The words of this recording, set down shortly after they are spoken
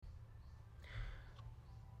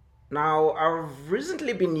Now, I've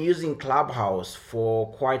recently been using Clubhouse for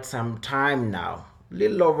quite some time now,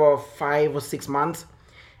 little over 5 or 6 months.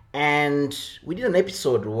 And we did an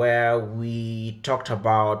episode where we talked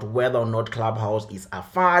about whether or not Clubhouse is a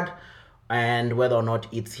fad and whether or not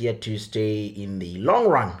it's here to stay in the long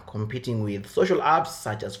run, competing with social apps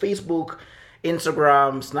such as Facebook,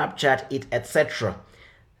 Instagram, Snapchat, etc.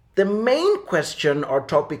 The main question or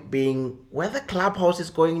topic being whether Clubhouse is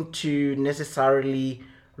going to necessarily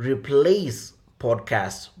replace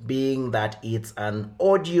podcasts, being that it's an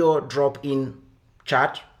audio drop in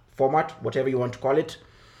chat format, whatever you want to call it,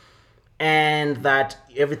 and that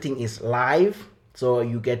everything is live, so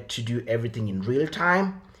you get to do everything in real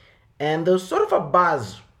time. And there's sort of a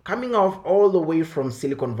buzz coming off all the way from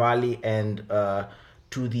Silicon Valley and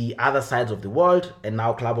to the other sides of the world, and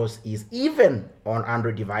now Clubhouse is even on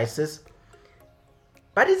Android devices.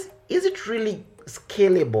 But is it really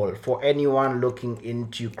scalable for anyone looking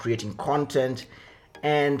into creating content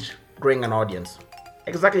and growing an audience?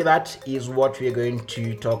 Exactly that is what we're going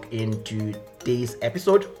to talk in today's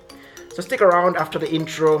episode. So stick around after the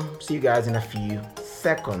intro. See you guys in a few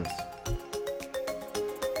seconds.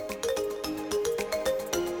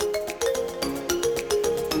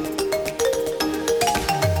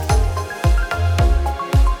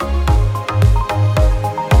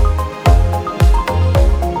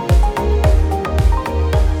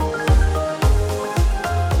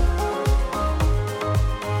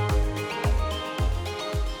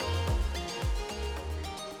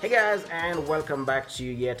 Hey guys, and welcome back to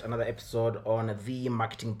yet another episode on the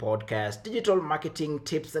Marketing Podcast, Digital Marketing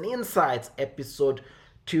Tips and Insights, episode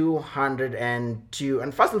 202.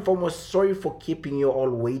 And first and foremost, sorry for keeping you all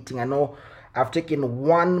waiting. I know I've taken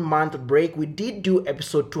 1 month break. We did do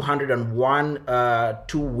episode 201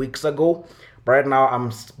 2 weeks ago. But right now,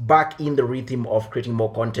 I'm back in the rhythm of creating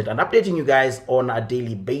more content and updating you guys on a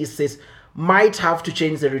daily basis. Might have to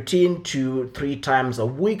change the routine to 3 times a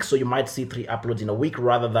week, so you might see 3 uploads in a week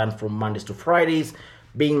rather than from Mondays to Fridays,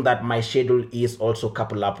 being that my schedule is also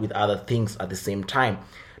coupled up with other things at the same time.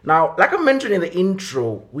 Now, like I mentioned in the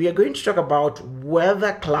intro, we are going to talk about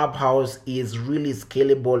whether Clubhouse is really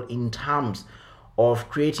scalable in terms of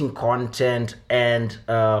creating content and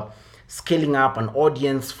scaling up an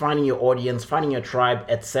audience, finding your tribe,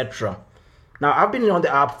 etc. Now, I've been on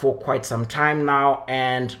the app for quite some time now,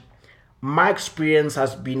 and my experience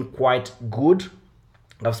has been quite good.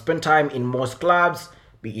 I've spent time in most clubs,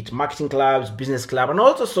 be it marketing clubs, business clubs, and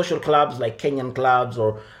also social clubs like Kenyan clubs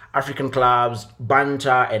or African clubs,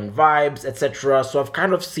 banter and vibes, etc. So I've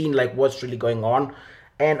kind of seen like what's really going on.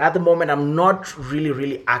 And at the moment, I'm not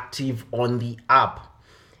really active on the app.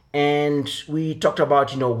 And we talked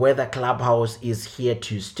about, whether Clubhouse is here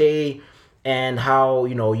to stay, and how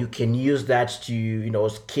you can use that to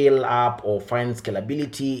scale up or find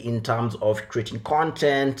scalability in terms of creating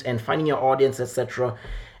content and finding your audience, etc.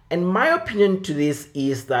 And my opinion to this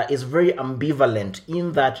is that it's very ambivalent,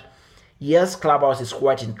 in that yes, Clubhouse is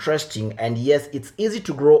quite interesting, and yes, it's easy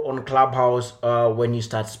to grow on Clubhouse when you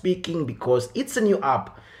start speaking, because it's a new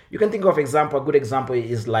app. You can think of a good example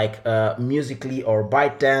is like Musically or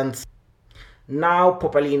ByteDance, now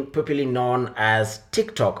popularly known as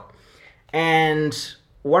TikTok. And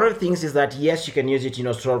one of the things is that yes, you can use it,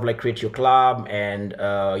 sort of like create your club and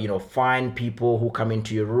find people who come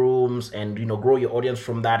into your rooms and grow your audience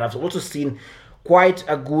from that. I've also seen quite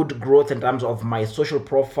a good growth in terms of my social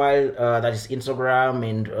profile, that is Instagram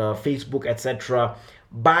and Facebook, etc.,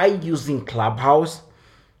 by using Clubhouse.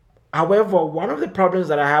 However, one of the problems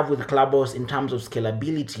that I have with Clubhouse in terms of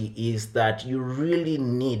scalability is that you really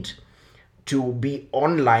need to be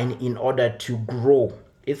online in order to grow.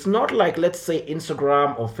 It's not like, let's say,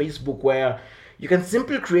 Instagram or Facebook, where you can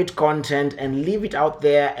simply create content and leave it out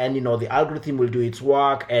there, and the algorithm will do its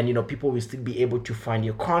work, and people will still be able to find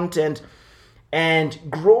your content and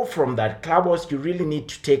grow from that. Clubhouse, you really need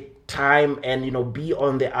to take time and be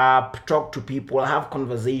on the app, talk to people, have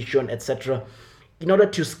conversation, etc., in order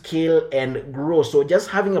to scale and grow. So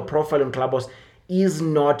just having a profile on Clubhouse is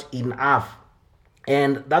not enough.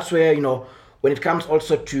 And that's where when it comes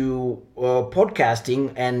also to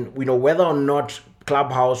podcasting, and whether or not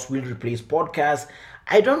Clubhouse will replace podcasts,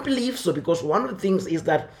 I don't believe so, because one of the things is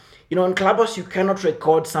that in Clubhouse you cannot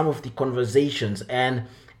record some of the conversations, and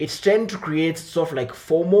it's tend to create sort of like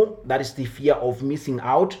FOMO, that is the fear of missing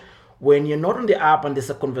out, when you're not on the app and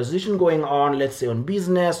there's a conversation going on, let's say on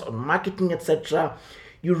business, on marketing, etc.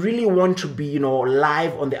 You really want to be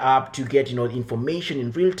live on the app to get information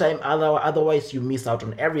in real time. Otherwise you miss out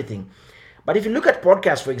on everything. But if you look at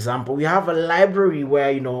podcasts, for example, we have a library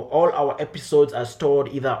where all our episodes are stored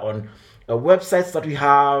either on websites that we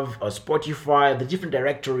have, Spotify, the different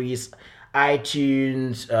directories,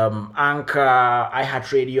 iTunes, Anchor,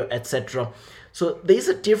 iHeartRadio, etc. So there is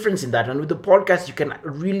a difference in that, and with the podcast you can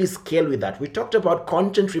really scale with that. We talked about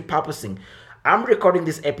content repurposing. I'm recording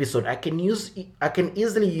this episode. I can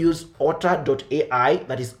easily use otter.ai,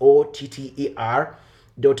 that is OTTER.ai,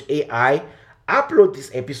 upload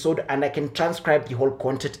this episode, and I can transcribe the whole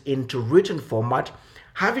content into written format,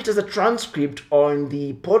 have it as a transcript on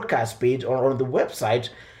the podcast page or on the website,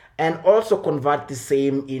 and also convert the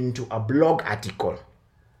same into a blog article.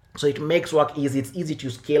 So it makes work easy. It's easy to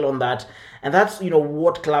scale on that. And that's,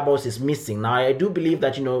 what Clubhouse is missing. Now, I do believe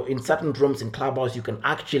that, in certain rooms in Clubhouse, you can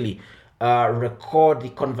actually record the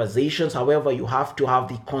conversations. However, you have to have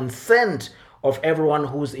the consent of everyone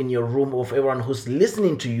who's in your room, of everyone who's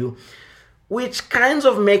listening to you, which kinds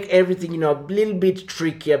of make everything, a little bit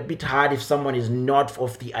tricky, a bit hard if someone is not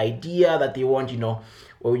of the idea that they want,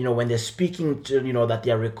 or when they're speaking to, that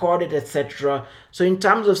they are recorded, etc. So in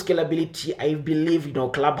terms of scalability, I believe,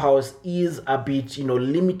 Clubhouse is a bit,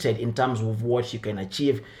 limited in terms of what you can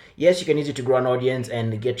achieve. Yes, you can use it to grow an audience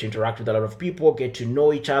and get to interact with a lot of people, get to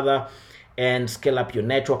know each other, and scale up your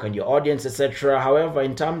network and your audience, etc. However,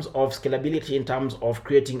 in terms of scalability, in terms of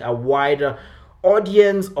creating a wider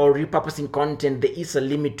audience or repurposing content, there is a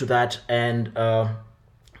limit to that, and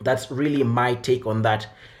that's really my take on that.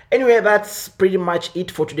 Anyway, that's pretty much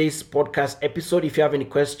it for today's podcast episode. If you have any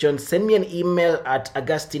questions, send me an email at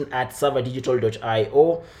augustine@serverdigital.io,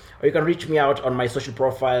 or you can reach me out on my social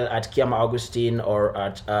profile at Kiama Augustine or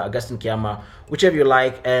at Augustine Kiama, whichever you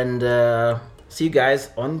like. And see you guys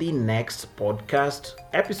on the next podcast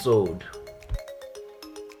episode.